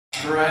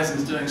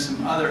Verizon's doing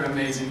some other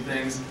amazing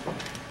things.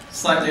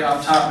 Slightly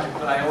off topic,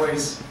 but I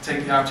always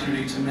take the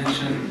opportunity to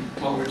mention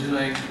what we're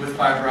doing with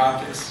fiber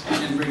optics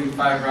and bringing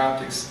fiber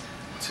optics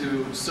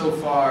to, so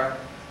far,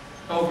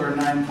 over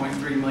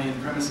 9.3 million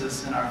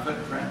premises in our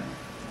footprint.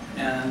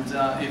 And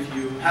if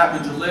you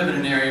happen to live in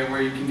an area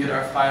where you can get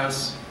our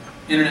Fios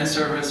internet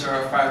service or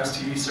our Fios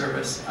TV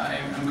service,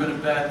 I'm going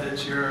to bet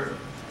that you're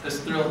as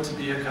thrilled to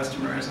be a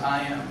customer as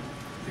I am,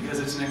 because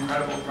it's an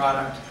incredible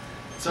product.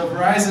 So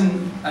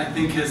Verizon, I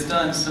think, has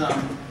done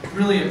some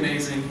really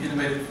amazing,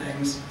 innovative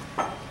things,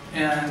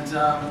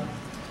 and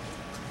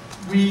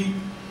we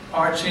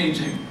are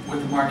changing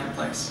with the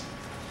marketplace.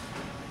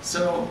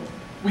 So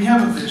we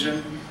have a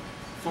vision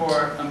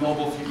for a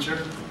mobile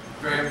future,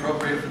 very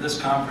appropriate for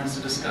this conference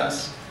to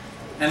discuss,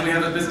 and we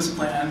have a business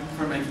plan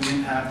for making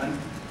it happen.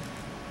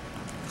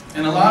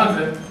 And a lot of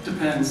it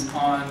depends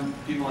on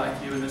people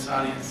like you in this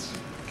audience.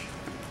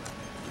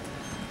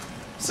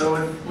 So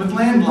with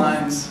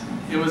landlines,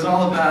 it was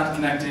all about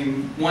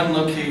connecting one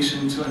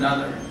location to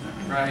another,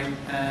 right?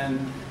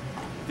 And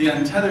the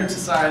untethered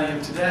society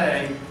of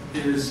today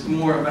is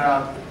more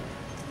about,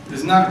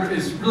 is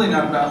really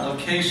not about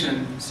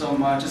location so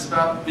much. It's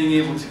about being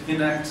able to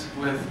connect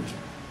with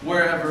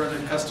wherever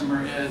the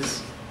customer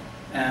is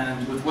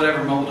and with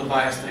whatever mobile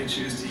device they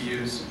choose to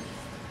use.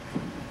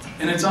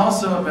 And it's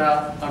also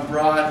about a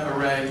broad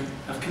array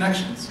of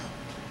connections.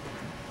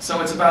 So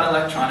it's about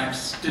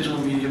electronics, digital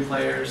media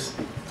players,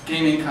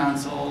 gaming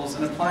consoles,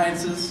 and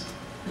appliances.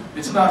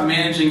 It's about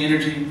managing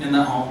energy in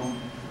the home.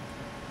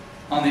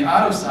 On the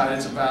auto side,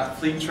 it's about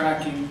fleet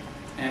tracking,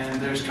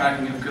 and there's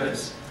tracking of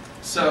goods.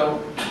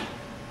 So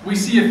we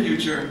see a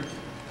future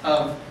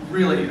of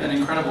really an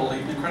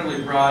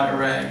incredibly broad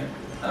array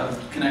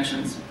of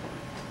connections.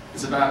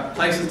 It's about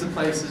places to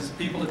places,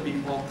 people to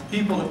people,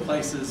 people to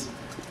places,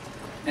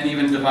 and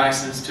even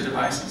devices to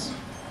devices.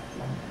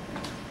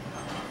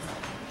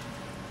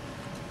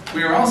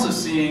 We are also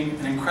seeing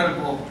an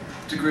incredible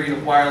degree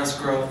of wireless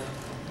growth.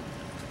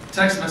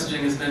 Text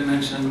messaging has been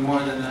mentioned more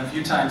than a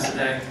few times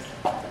today.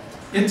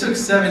 It took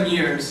 7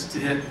 years to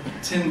hit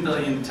 10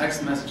 billion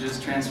text messages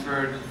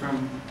transferred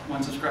from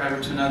one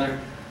subscriber to another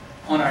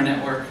on our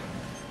network.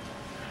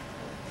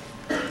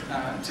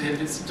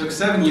 It took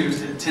 7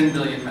 years to hit 10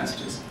 billion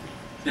messages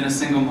in a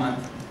single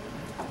month.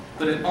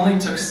 But it only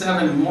took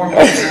 7 more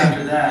months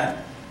after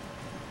that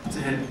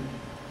to hit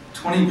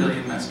 20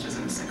 billion messages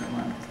in a single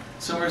month.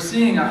 So we're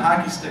seeing a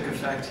hockey stick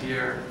effect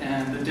here,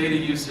 and the data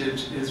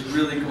usage is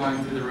really going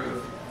through the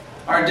roof.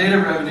 Our data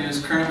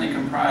revenues currently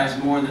comprise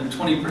more than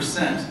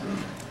 20%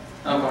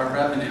 of our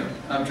revenue,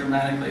 up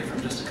dramatically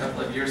from just a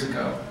couple of years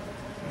ago.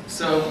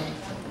 So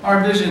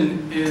our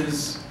vision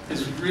is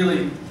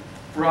really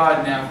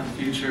broad now for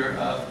the future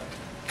of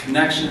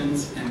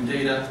connections and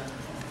data,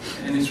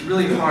 and it's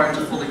really hard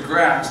to fully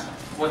grasp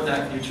what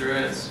that future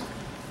is.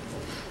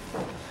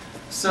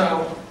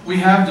 So we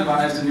have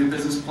devised a new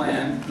business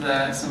plan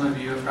that some of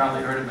you have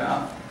probably heard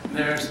about.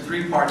 There's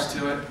 3 parts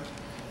to it.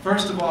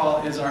 First of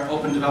all is our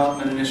Open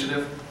Development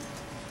Initiative.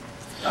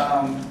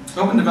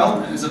 Open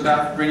Development is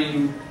about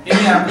bringing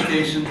any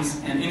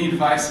applications and any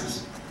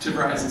devices to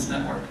Verizon's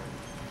network.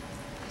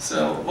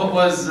 So what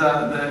was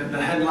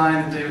the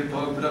headline that David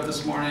Bogue put up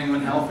this morning,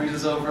 when hell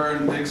freezes over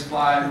and pigs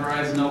fly and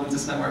Verizon opens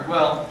its network?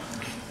 Well,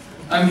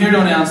 I'm here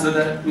to announce that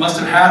that must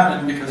have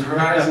happened because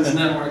Verizon's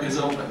network is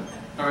open,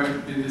 or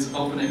it is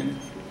opening.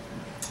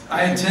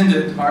 I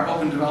attended our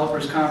Open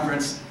Developers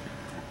Conference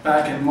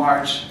back in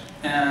March,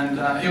 and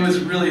it was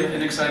really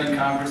an exciting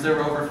conference. There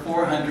were over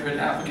 400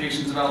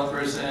 application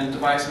developers and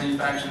device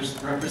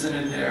manufacturers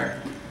represented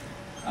there.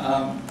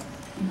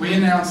 We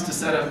announced a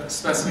set of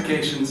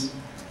specifications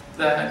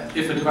that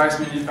if a device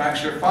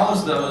manufacturer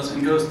follows those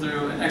and goes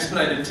through an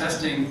expedited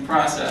testing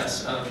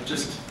process of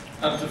just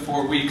up to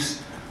 4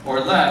 weeks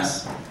or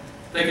less,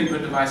 they can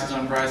put devices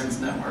on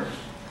Verizon's network.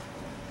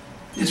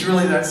 It's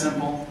really that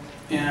simple,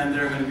 and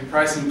there are going to be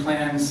pricing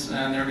plans,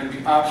 and there are going to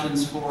be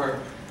options for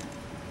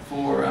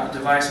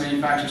device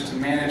manufacturers to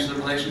manage the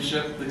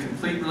relationship, the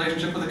complete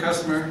relationship with the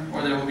customer,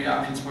 or there will be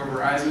options for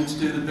Verizon to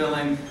do the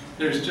billing.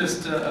 There's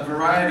just a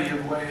variety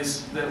of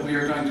ways that we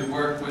are going to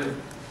work with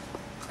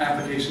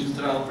applications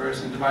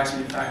developers and device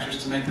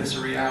manufacturers to make this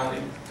a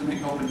reality, to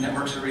make open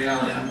networks a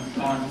reality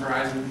on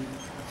Verizon.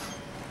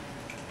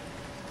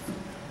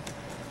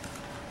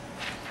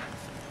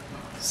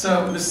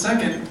 So the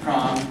second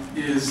prong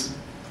is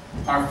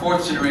our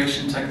 4th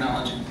generation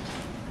technology,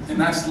 and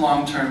that's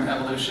long-term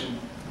evolution.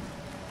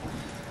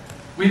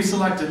 We've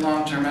selected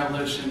long-term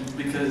evolution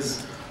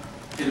because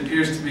it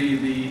appears to be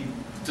the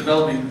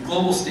developing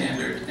global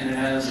standard, and it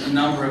has a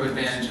number of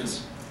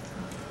advantages.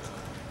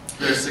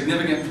 There's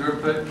significant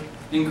throughput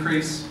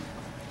increase,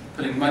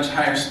 putting much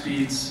higher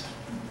speeds,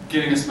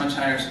 giving us much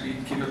higher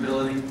speed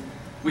capability.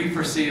 We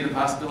foresee the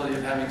possibility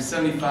of having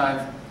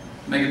 75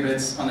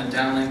 megabits on the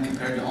downlink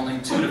compared to only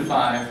 2 to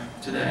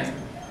 5 today.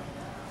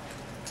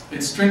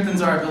 It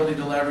strengthens our ability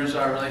to leverage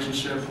our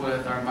relationship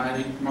with our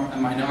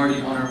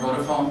minority owner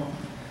Vodafone.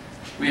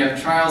 We have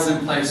trials in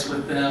place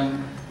with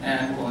them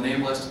and will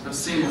enable us to put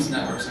seamless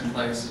networks in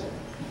place.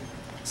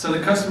 So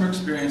the customer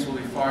experience will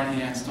be far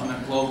enhanced on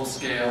a global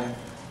scale.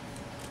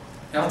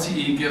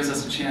 LTE gives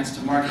us a chance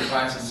to market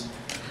devices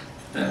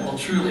that will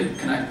truly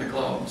connect the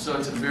globe, so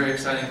it's a very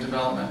exciting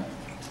development.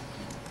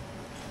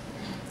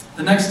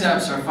 The next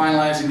steps are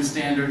finalizing the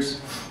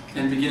standards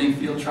and beginning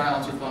field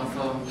trials with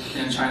Vodafone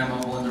and China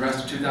Mobile in the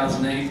rest of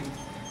 2008.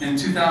 In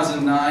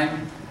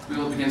 2009, we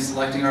will begin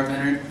selecting our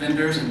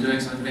vendors and doing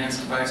some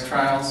advanced device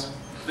trials.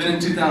 Then in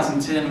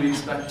 2010, we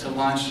expect to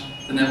launch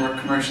the network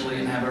commercially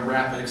and have a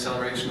rapid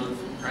acceleration of the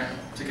footprint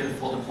to get a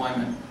full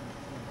deployment.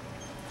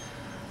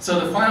 So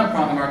the final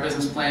prong of our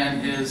business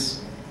plan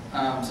is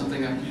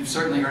something that you've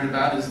certainly heard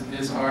about,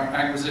 is our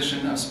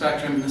acquisition of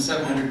spectrum in the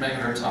 700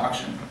 megahertz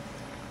auction.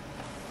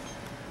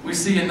 We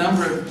see a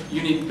number of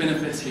unique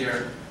benefits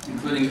here,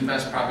 including the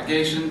best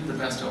propagation, the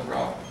best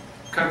overall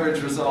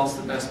coverage results,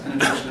 the best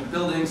penetration of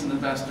buildings, and the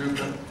best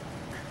throughput.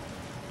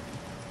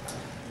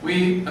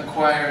 We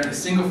acquired a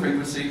single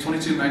frequency,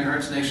 22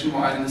 megahertz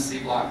nationwide in the C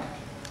block.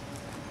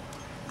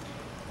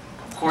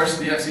 Of course,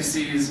 the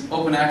FCC's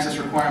open access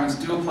requirements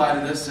do apply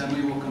to this, and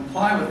we will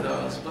comply with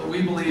those, but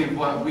we believe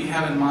what we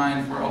have in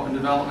mind for open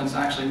development is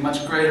actually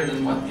much greater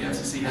than what the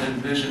FCC had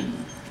envisioned,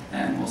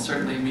 and will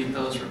certainly meet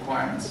those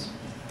requirements.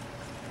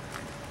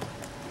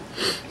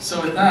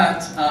 So with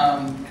that,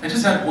 I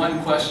just had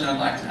one question I'd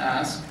like to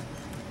ask.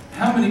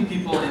 How many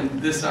people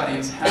in this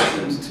audience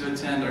happened to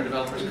attend our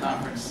developers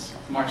conference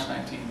March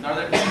 19th? Is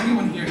there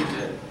anyone here who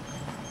did?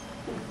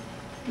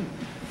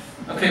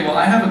 Okay, well,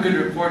 I have a good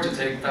report to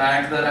take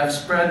back that I've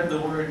spread the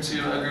word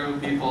to a group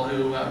of people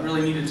who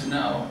really needed to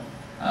know.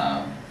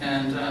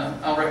 And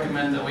I'll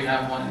recommend that we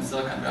have one in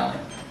Silicon Valley.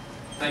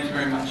 Thank you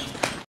very much.